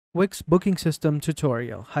Wix booking system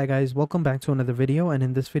tutorial. Hi guys, welcome back to another video, and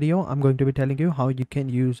in this video I'm going to be telling you how you can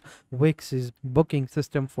use Wix's booking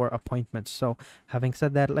system for appointments. So having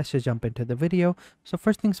said that, let's just jump into the video. So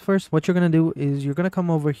first things first, what you're going to do is you're going to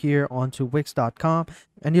come over here onto wix.com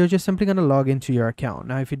and you're just simply going to log into your account.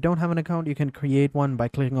 Now if you don't have an account, you can create one by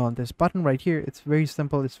clicking on this button right here. It's very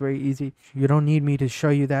simple, it's very easy. You don't need me to show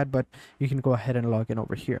you that, but you can go ahead and log in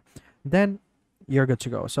over here. Then you're good to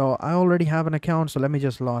go. So I already have an account, so let me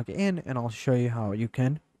just log in and I'll show you how you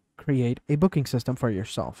can create a booking system for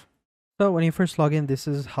yourself. So when you first log in, this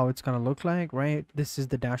is how it's going to look like, right? This is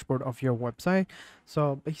the dashboard of your website.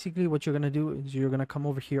 So basically what you're going to do is you're going to come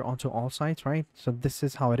over here onto all sites, right? So this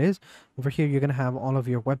is how it is. Over here, you're going to have all of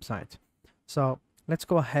your websites. So let's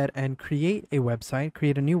go ahead and create a website,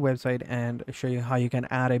 create a new website, and show you how you can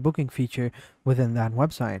add a booking feature within that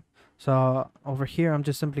website. So over here, I'm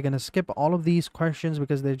just simply going to skip all of these questions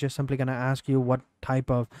because they're just simply going to ask you what type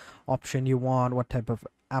of option you want, what type of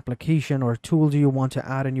application or tool do you want to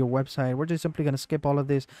add in your website. We're just simply going to skip all of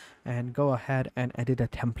this and go ahead and edit a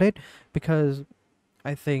template, because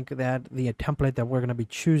I think that the template that we're going to be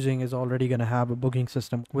choosing is already going to have a booking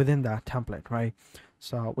system within that template, right?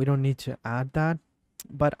 So we don't need to add that,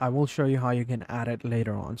 but I will show you how you can add it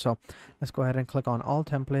later on. So let's go ahead and click on all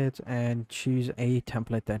templates and choose a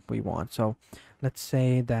template that we want. So let's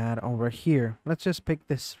say that over here, let's just pick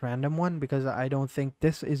this random one because I don't think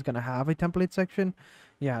this is going to have a template section.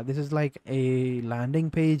 Yeah, this is like a landing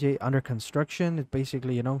page under construction. It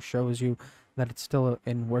basically, shows you that it's still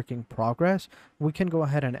in working progress. We can go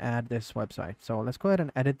ahead and add this website. So let's go ahead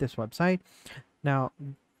and edit this website. Now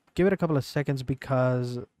give it a couple of seconds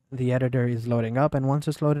because the editor is loading up, and once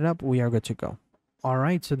it's loaded up, we are good to go. All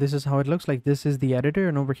right, so this is how it looks like. This is the editor,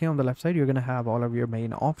 and over here on the left side, you're going to have all of your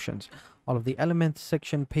main options, all of the elements,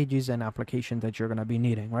 section, pages, and applications that you're going to be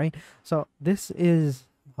needing, right? So this is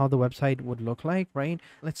how the website would look like, right?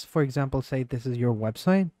 Let's, for example, say this is your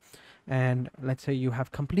website, and let's say you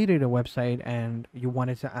have completed a website and you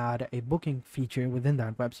wanted to add a booking feature within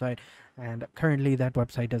that website, and currently that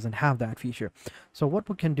website doesn't have that feature. So what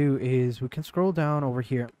we can do is we can scroll down over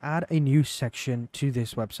here, add a new section to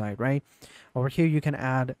this website, right? Over here you can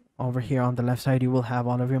add, over here on the left side, you will have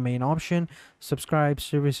all of your main option, subscribe,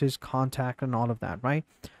 services, contact, and all of that, right?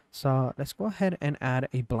 So let's go ahead and add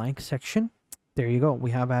a blank section. There you go,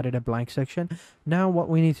 we have added a blank section. Now what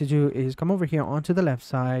we need to do is come over here onto the left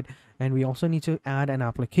side, and we also need to add an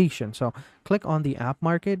application. So click on the app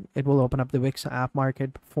market. It will open up the Wix app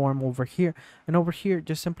market form over here, and over here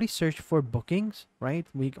just simply search for bookings, right?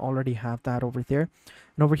 We already have that over there,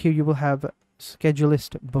 and over here you will have schedule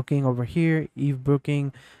list booking over here, Eve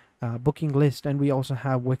booking, booking list, and we also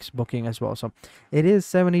have Wix booking as well. So it is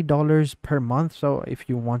 $70 per month, so if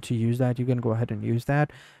you want to use that, you can go ahead and use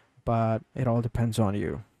that, but it all depends on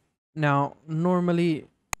you. Now normally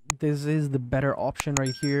this is the better option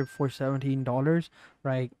right here for $17,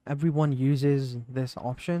 right? Everyone uses this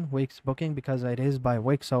option, Wix booking, because it is by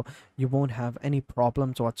Wix, so you won't have any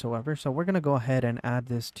problems whatsoever. So we're gonna go ahead and add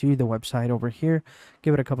this to the website over here.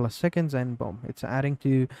 Give it a couple of seconds and boom, it's adding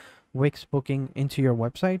to Wix booking into your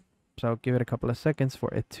website. So give it a couple of seconds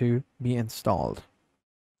for it to be installed.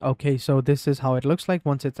 Okay, so this is how it looks like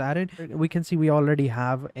once it's added. We can see we already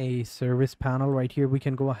have a service panel right here. We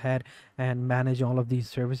can go ahead and manage all of these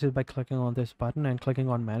services by clicking on this button and clicking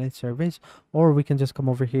on manage service, or we can just come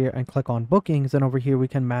over here and click on bookings, and over here we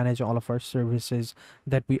can manage all of our services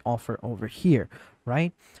that we offer over here,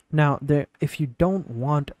 right? Now if you don't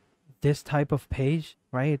want this type of page,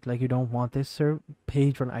 right, like you don't want this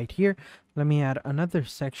page right here, let me add another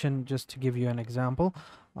section just to give you an example.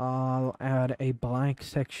 I'll add a blank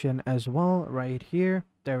section as well right here.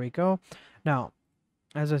 There we go. Now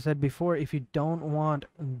as I said before, if you don't want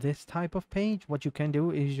this type of page, what you can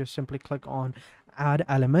do is just simply click on add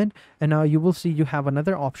element, and now you will see you have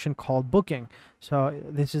another option called booking. So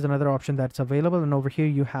this is another option that's available, and over here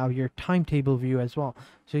you have your timetable view as well.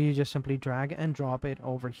 So you just simply drag and drop it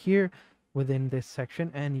over here within this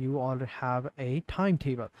section, and you already have a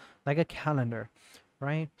timetable, like a calendar,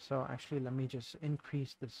 right? So actually let me just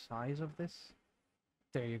increase the size of this.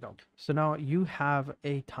 There you go. So now you have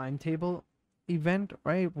a timetable event,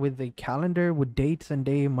 right, with the calendar with dates and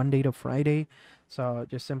day, Monday to Friday. So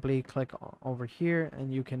just simply click over here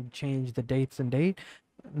and you can change the dates and date.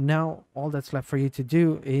 Now all that's left for you to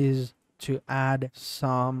do is to add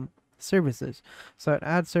some services. So to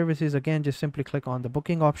add services, again, just simply click on the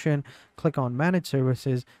booking option, click on manage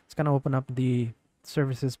services. It's going to open up the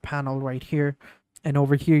services panel right here, and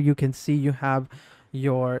over here you can see you have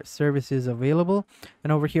your services available,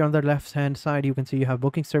 and over here on the left hand side you can see you have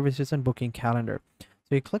booking services and booking calendar.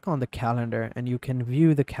 So you click on the calendar and you can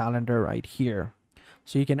view the calendar right here.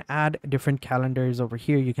 So you can add different calendars over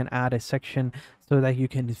here. You can add a section so that you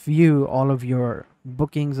can view all of your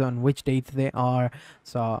bookings on which dates they are.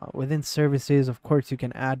 So within services, of course, you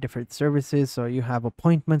can add different services. So you have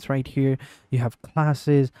appointments right here. You have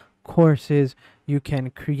classes, courses. You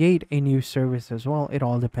can create a new service as well. It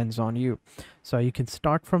all depends on you. So you can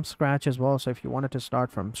start from scratch as well. So if you wanted to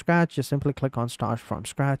start from scratch, just simply click on start from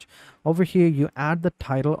scratch. Over here, you add the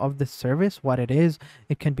title of the service, what it is.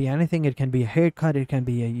 It can be anything. It can be a haircut. It can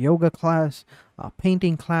be a yoga class, a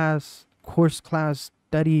painting class, course class,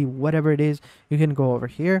 study, whatever it is. You can go over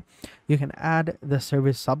here. You can add the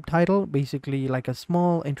service subtitle, basically like a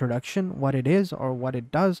small introduction, what it is or what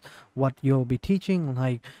it does, what you'll be teaching.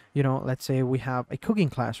 Like, you know, let's say we have a cooking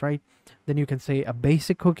class, right? Then you can say a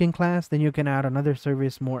basic cooking class. Then you can add another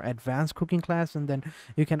service, more advanced cooking class, and then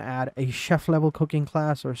you can add a chef level cooking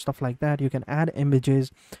class or stuff like that. You can add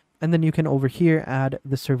images, and then you can over here add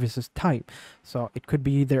the services type. So it could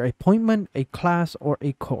be either appointment, a class, or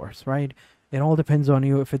a course, right? It all depends on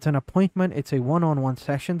you. If it's an appointment, it's a one-on-one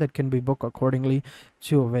session that can be booked accordingly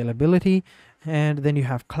to availability. And then you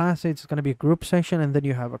have classes, it's going to be a group session. And then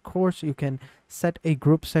you have a course. You can set a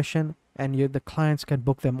group session and the clients can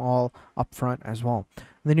book them all up front as well. And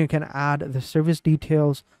then you can add the service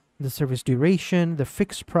details, the service duration, the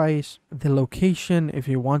fixed price, the location if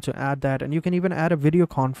you want to add that. And you can even add a video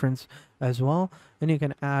conference as well. And you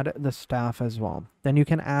can add the staff as well. Then you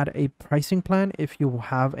can add a pricing plan. If you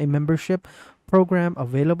have a membership program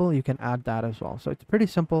available, you can add that as well. So it's pretty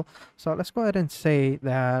simple. So let's go ahead and say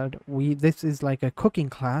that this is like a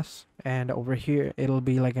cooking class, and over here it'll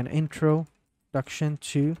be like an introduction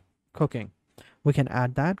to cooking. We can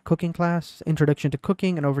add that cooking class, introduction to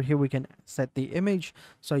cooking, and over here we can set the image.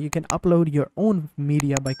 So you can upload your own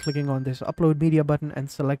media by clicking on this upload media button and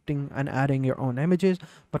selecting and adding your own images.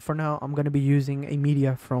 But for now, I'm going to be using a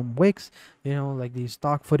media from Wix, you know, like these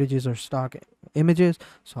stock footages or stock images.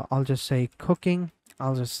 So I'll just say cooking.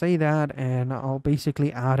 I'll just say that, and I'll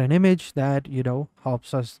basically add an image that, you know,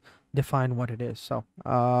 helps us define what it is. So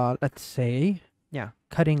let's say, yeah,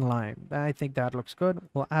 cutting lime. I think that looks good.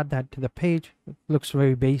 We'll add that to the page. It looks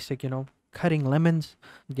very basic, you know, cutting lemons.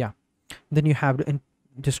 Yeah. Then you have in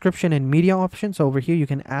description and media options. So over here, you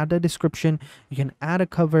can add a description, you can add a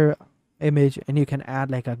cover image, and you can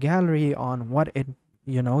add like a gallery on what it,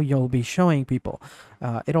 you know, you'll be showing people.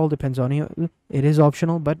 It all depends on you. It is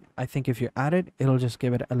optional, but I think if you add it, it'll just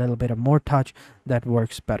give it a little bit of more touch that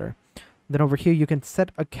works better. Then over here, you can set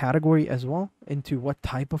a category as well into what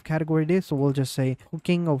type of category it is. So we'll just say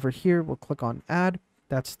cooking over here. We'll click on add.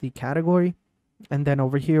 That's the category. And then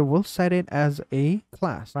over here, we'll set it as a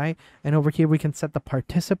class, right? And over here, we can set the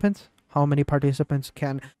participants, how many participants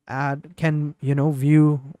can you know,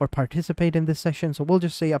 view or participate in this session. So we'll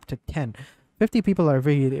just say up to 10. 50 people are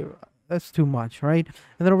that's too much, right?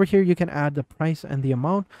 And then over here, you can add the price and the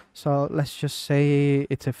amount. So let's just say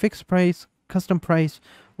it's a fixed price, custom price,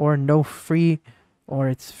 or no free, or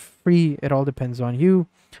it's free. It all depends on you.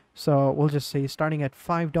 So we'll just say starting at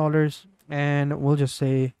 $5, and we'll just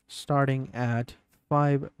say starting at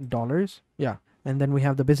 $5. Yeah. And then we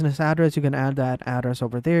have the business address. You can add that address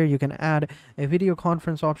over there. You can add a video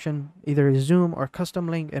conference option, either a Zoom or custom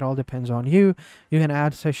link. It all depends on you. You can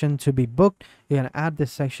add session to be booked. You can add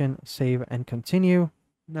this session, save and continue.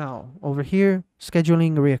 Now over here,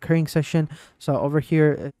 scheduling a recurring session. So over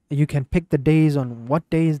here, you can pick the days on what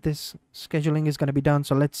days this scheduling is going to be done.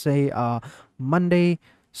 So let's say Monday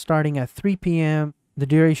starting at 3 p.m. The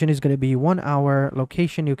duration is going to be 1 hour.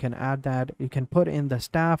 Location, you can add that. You can put in the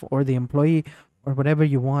staff or the employee or whatever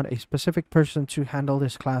you want, a specific person to handle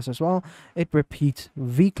this class as well. It repeats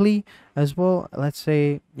weekly as well. Let's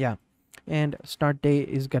say, yeah. And start date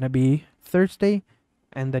is going to be Thursday.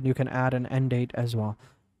 And then you can add an end date as well.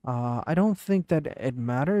 I don't think that it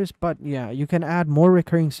matters, but yeah, you can add more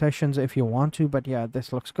recurring sessions if you want to, but yeah,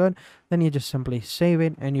 this looks good. Then you just simply save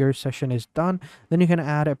it and your session is done. Then you can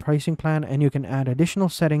add a pricing plan, and you can add additional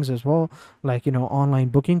settings as well, like, you know, online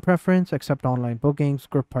booking preference, accept online bookings,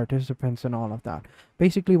 group participants, and all of that.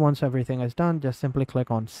 Basically, once everything is done, just simply click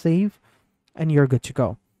on save and you're good to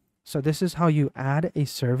go. So this is how you add a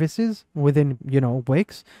services within, you know,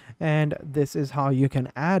 Wix, and this is how you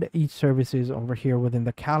can add each services over here within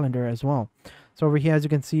the calendar as well. So over here, as you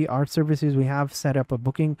can see, our services, we have set up a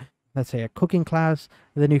booking, let's say a cooking class.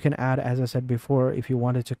 Then you can add, as I said before, if you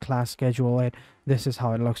wanted to class schedule it, this is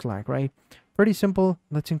how it looks like, right? Pretty simple,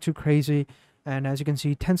 nothing too crazy. And as you can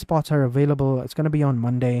see, 10 spots are available. It's going to be on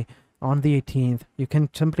Monday, on the 18th. You can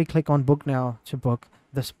simply click on book now to book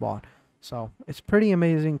the spot. So it's pretty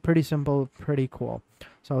amazing, pretty simple, pretty cool.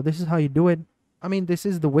 So this is how you do it. I mean, this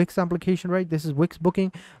is the Wix application, right? This is Wix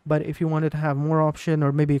booking. But if you wanted to have more option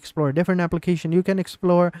or maybe explore a different application, you can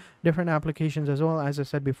explore different applications as well. As I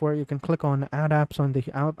said before, you can click on add apps on the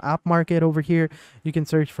app market over here. You can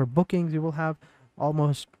search for bookings. You will have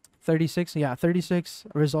almost 36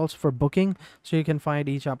 results for booking. So you can find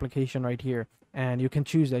each application right here, and you can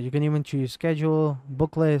choose that. You can even choose schedule,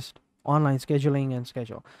 book list, online scheduling, and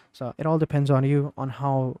schedule. So it all depends on you, on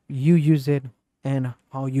how you use it and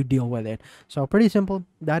how you deal with it. So pretty simple.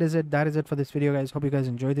 That is it for this video, guys. Hope you guys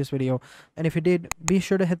enjoyed this video, and if you did, be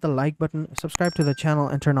sure to hit the like button, subscribe to the channel,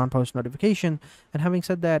 and turn on post notification. And having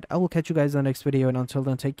said that, I will catch you guys in the next video, and until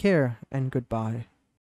then, take care and goodbye.